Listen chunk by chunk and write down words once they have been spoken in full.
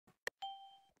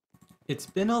It's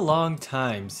been a long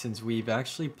time since we've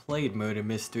actually played Murder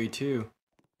Mystery 2.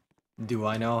 Do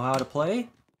I know how to play?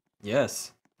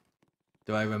 Yes.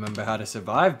 Do I remember how to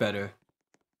survive better?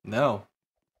 No.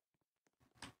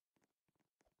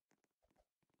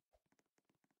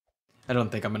 I don't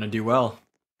think I'm gonna do well.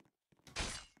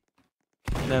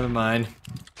 Never mind.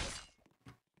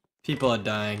 People are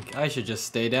dying. I should just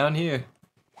stay down here.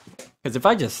 Because if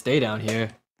I just stay down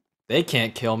here, they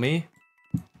can't kill me.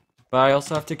 But I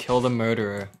also have to kill the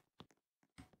murderer.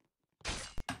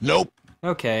 Nope.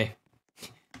 Okay.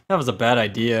 That was a bad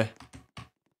idea.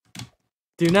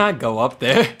 Do not go up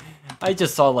there. I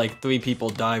just saw like 3 people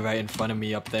die right in front of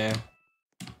me up there.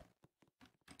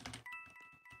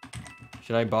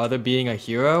 Should I bother being a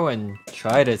hero and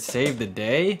try to save the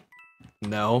day?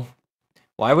 No.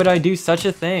 Why would I do such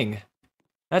a thing?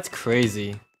 That's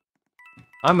crazy.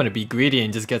 I'm gonna be greedy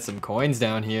and just get some coins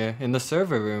down here in the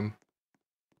server room.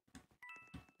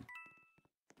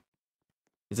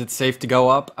 Is it safe to go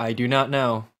up? I do not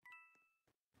know.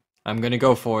 I'm gonna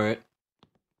go for it.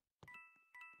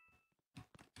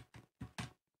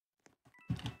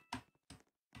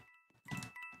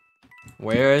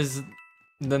 Where is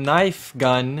the knife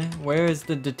gun? Where is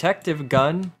the detective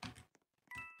gun?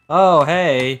 Oh,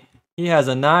 hey. He has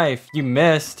a knife. You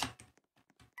missed.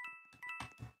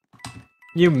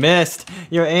 You missed.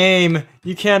 Your aim.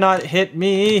 You cannot hit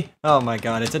me. Oh my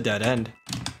god, it's a dead end.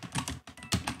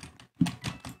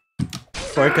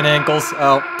 Broken ankles.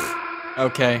 Oh,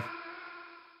 okay.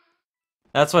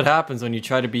 That's what happens when you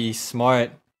try to be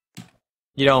smart.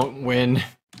 You don't win.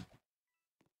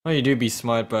 Well, you do be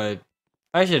smart, but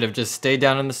I should have just stayed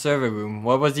down in the server room.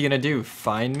 What was he gonna do?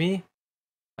 Find me?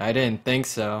 I didn't think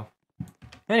so.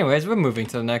 Anyways, we're moving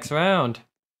to the next round.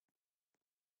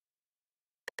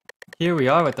 Here we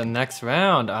are with the next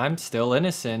round. I'm still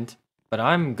innocent, but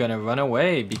I'm gonna run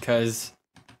away because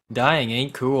dying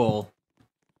ain't cool.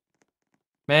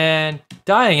 Man,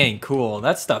 dying ain't cool.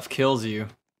 That stuff kills you.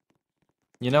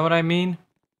 You know what I mean?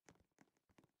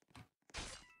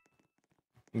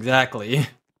 Exactly.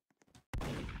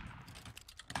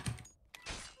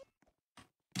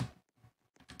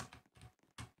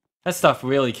 That stuff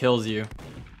really kills you.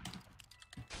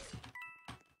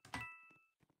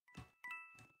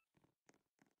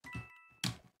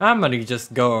 I'm gonna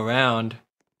just go around.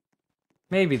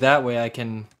 Maybe that way I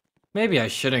can... Maybe I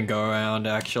shouldn't go around,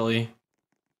 actually.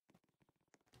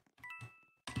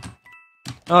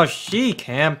 Oh, she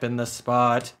camping the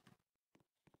spot.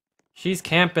 She's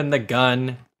camping the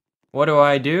gun. What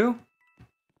do?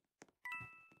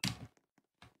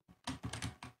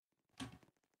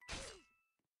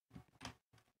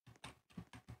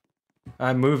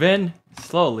 I move in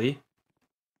slowly.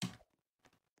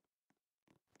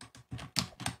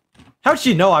 How'd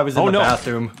she know I was in the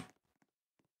bathroom?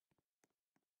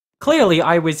 Clearly,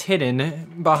 I was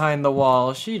hidden behind the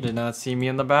wall. She did not see me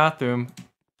in the bathroom.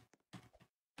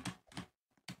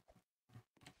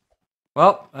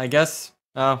 Well, I guess,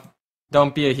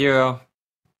 don't be a hero.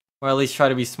 Or at least try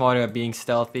to be smarter at being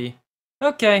stealthy.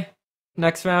 Okay,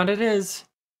 next round it is.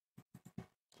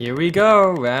 Here we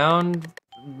go, round...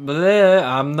 Bleh,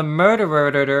 I'm the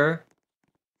murderer.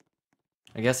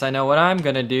 I guess I know what I'm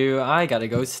gonna do. I gotta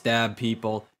go stab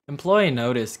people. Employee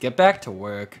notice, get back to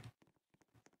work.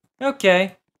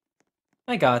 Okay,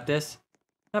 I got this.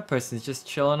 That person's just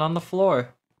chilling on the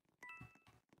floor.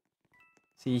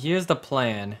 See, here's the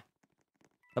plan.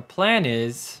 The plan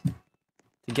is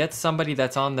to get somebody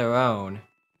that's on their own.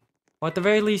 Or at the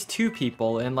very least 2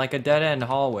 people in like a dead-end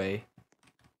hallway.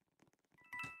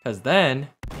 Cause then...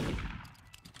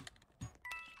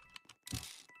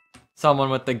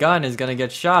 someone with the gun is gonna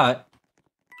get shot.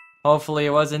 Hopefully it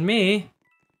wasn't me.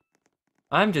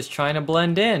 I'm just trying to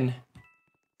blend in.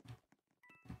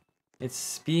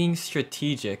 It's being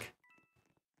strategic.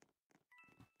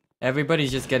 Everybody's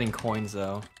just getting coins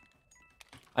though.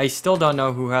 I still don't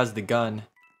know who has the gun.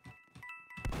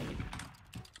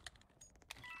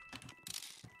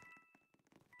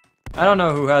 I don't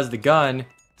know who has the gun.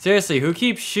 Seriously, who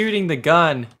keeps shooting the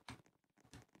gun?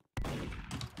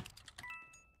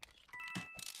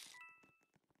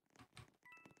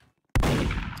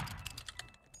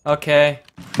 Okay.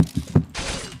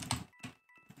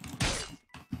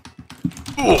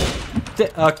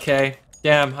 Okay.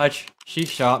 Damn, she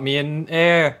shot me in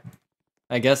air.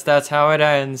 I guess that's how it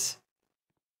ends.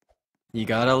 You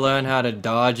gotta learn how to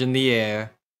dodge in the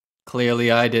air.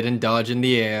 Clearly I didn't dodge in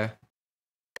the air.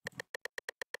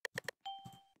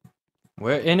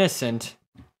 We're innocent.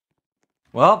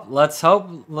 Well, let's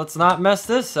not mess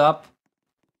this up.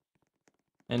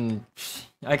 And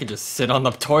I could just sit on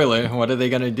the toilet. What are they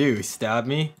gonna do? Stab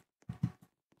me?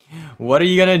 What are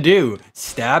you gonna do?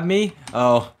 Stab me?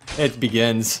 Oh, it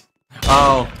begins.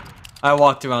 Oh, I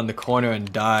walked around the corner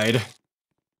and died.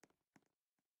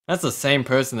 That's the same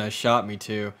person that shot me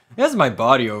too. There's my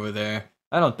body over there.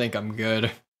 I don't think I'm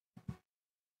good.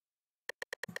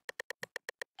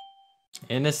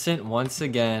 Innocent once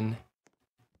again.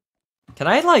 Can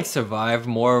I like survive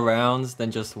more rounds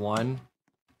than just one?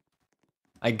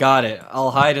 I got it.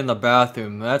 I'll hide in the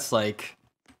bathroom. That's like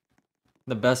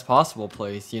the best possible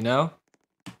place, you know?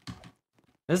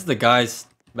 This is the guy's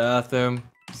bathroom.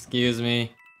 Excuse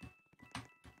me.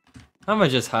 I'm gonna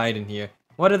just hide in here.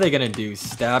 What are they gonna do?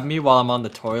 Stab me while I'm on the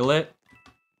toilet?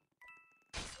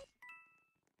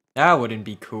 That wouldn't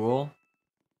be cool.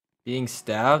 Being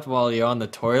stabbed while you're on the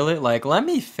toilet? Like, let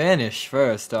me finish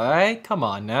first, alright? Come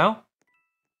on now.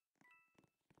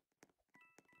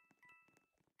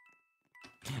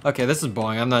 Okay, this is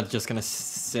boring. I'm not just gonna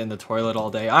sit in the toilet all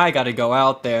day. I gotta go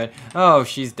out there. Oh,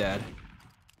 she's dead.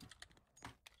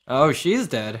 Oh, she's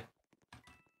dead.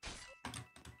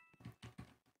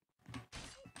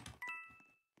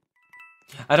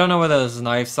 I don't know where those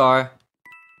knives are.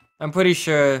 I'm pretty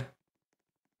sure...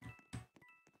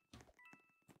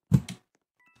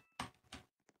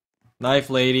 Knife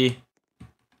lady.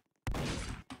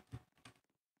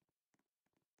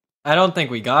 I don't think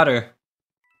we got her.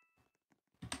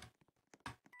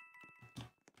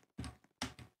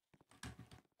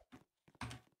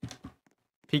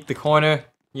 Peek the corner.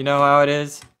 You know how it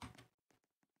is.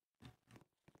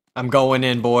 I'm going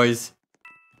in, boys.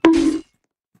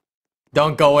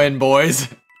 Don't go in, boys.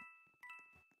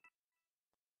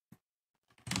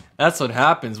 That's what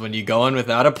happens when you go in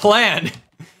without a plan.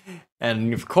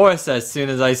 And of course, as soon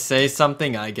as I say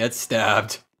something, I get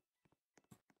stabbed.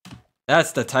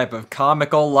 That's the type of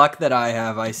comical luck that I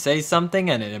have. I say something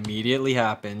and it immediately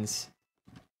happens.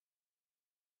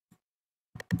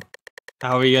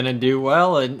 How are we gonna do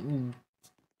well in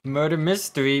murder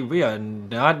mystery? We are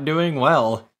not doing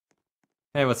well.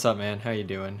 Hey, what's up, man? How you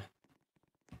doing?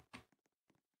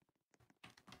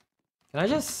 Can I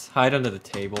just hide under the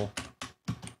table?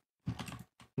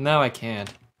 No, I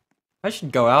can't. I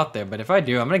should go out there, but if I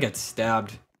do, I'm gonna get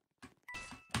stabbed.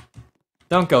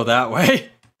 Don't go that way.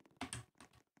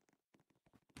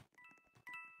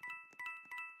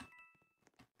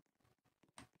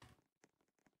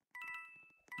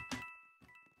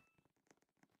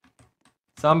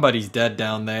 Somebody's dead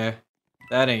down there.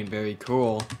 That ain't very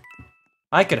cool.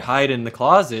 I could hide in the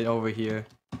closet over here.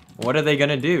 What are they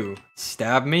gonna do?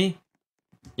 Stab me?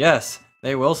 Yes,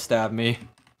 they will stab me.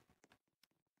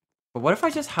 But what if I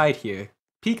just hide here?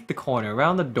 Peek the corner,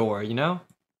 around the door, you know?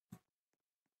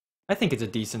 I think it's a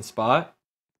decent spot.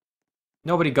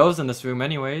 Nobody goes in this room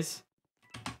anyways.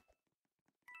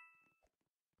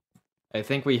 I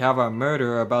think we have our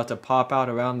murderer about to pop out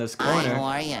around this corner. How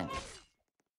are you?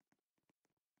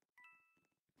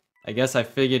 I guess I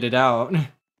figured it out.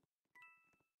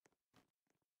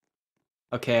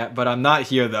 Okay, but I'm not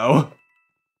here though.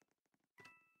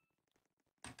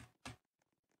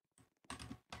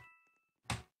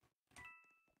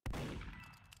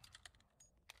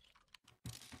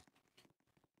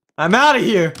 I'm out of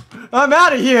here! I'm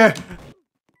out of here!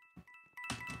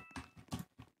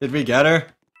 Did we get her?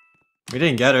 We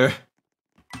didn't get her.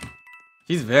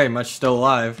 She's very much still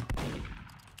alive.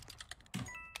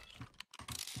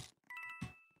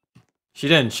 She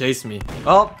didn't chase me.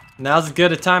 Well, now's as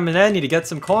good a time as any to get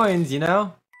some coins, you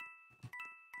know?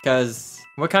 Because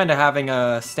we're kind of having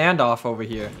a standoff over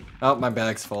here. Oh, my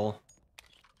bag's full.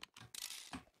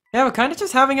 Yeah, we're kind of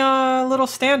just having a little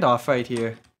standoff right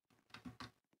here.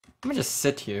 I'm gonna just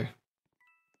sit here.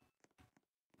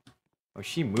 Oh,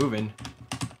 she moving.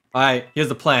 Alright, here's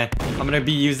the plan. I'm gonna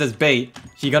be used as bait.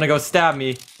 She gonna go stab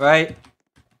me, right?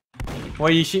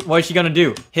 What is she gonna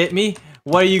do? Hit me?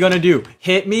 What are you gonna do?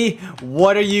 Hit me?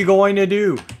 What are you going to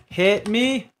do? Hit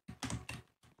me?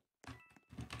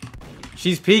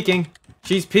 She's peeking.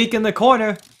 She's peeking the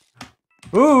corner.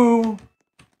 Ooh.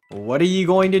 What are you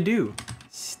going to do?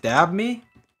 Stab me?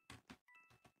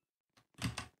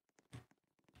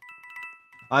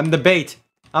 I'm the bait.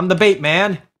 I'm the bait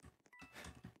man.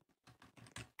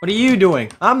 What are you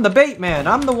doing? I'm the bait man.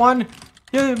 I'm the one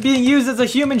being used as a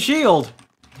human shield.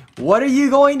 What are you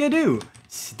going to do?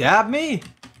 Stab me?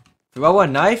 Throw a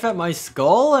knife at my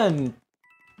skull and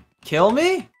kill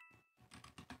me?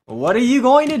 What are you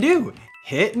going to do?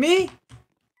 Hit me?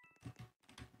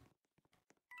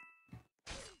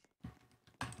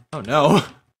 Oh no.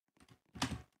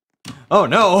 Oh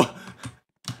no.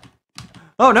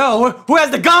 Oh no, who has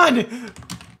the gun?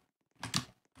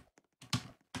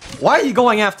 Why are you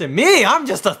going after me? I'm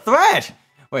just a threat.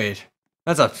 Wait,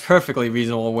 That's a perfectly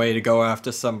reasonable way to go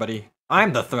after somebody.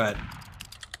 I'm the threat.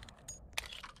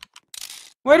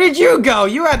 Where did you go?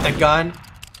 You had the gun.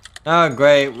 Oh,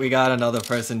 great. We got another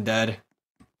person dead.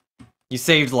 You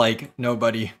saved, like,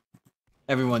 nobody.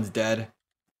 Everyone's dead.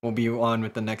 We'll be on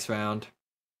with the next round.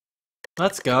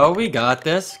 Let's go. We got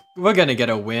this. We're gonna get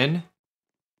a win.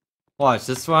 Watch,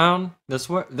 this round. This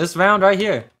round right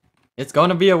here. It's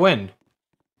gonna be a win.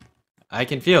 I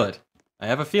can feel it. I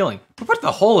have a feeling. Who put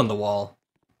the hole in the wall?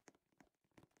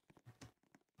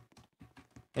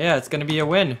 Yeah, it's gonna be a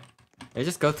win. Did I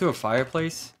just go through a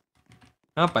fireplace?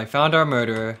 Nope, I found our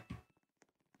murderer.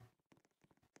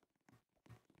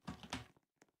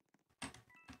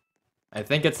 I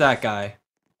think it's that guy.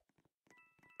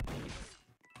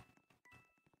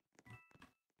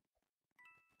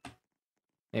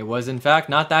 It was in fact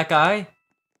not that guy.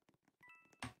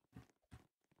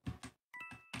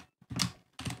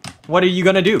 What are you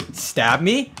gonna do? Stab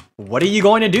me? What are you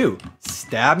going to do?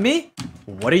 Stab me?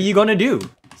 What are you gonna do?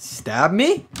 Stab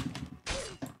me?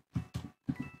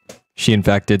 She in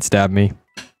fact did stab me.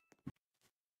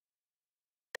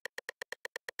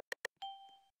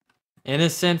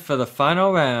 Innocent for the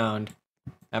final round.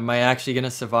 Am I actually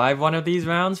gonna survive one of these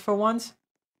rounds for once?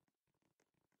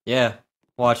 Yeah,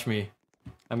 watch me.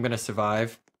 I'm gonna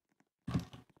survive.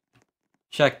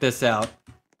 Check this out.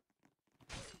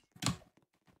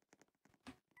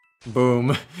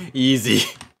 Boom. Easy.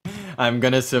 I'm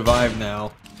gonna survive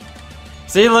now.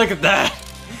 See, look at that!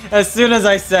 As soon as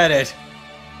I said it.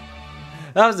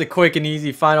 That was a quick and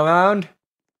easy final round.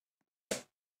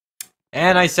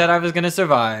 And I said I was gonna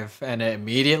survive, and it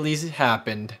immediately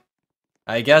happened.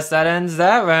 I guess that ends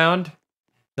that round.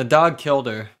 The dog killed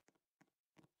her.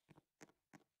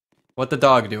 What the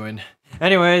dog doing?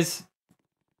 Anyways.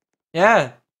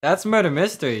 Yeah, that's Murder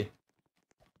Mystery.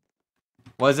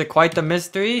 Was it quite the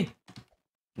mystery?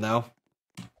 No.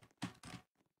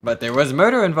 But there was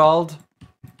murder involved.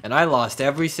 And I lost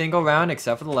every single round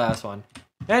except for the last one.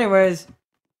 Anyways,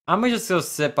 I'm gonna just go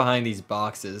sit behind these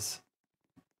boxes.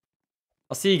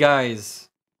 I'll see you guys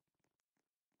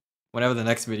whenever the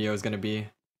next video is gonna be.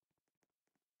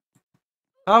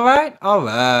 Alright?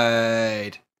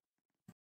 Alright.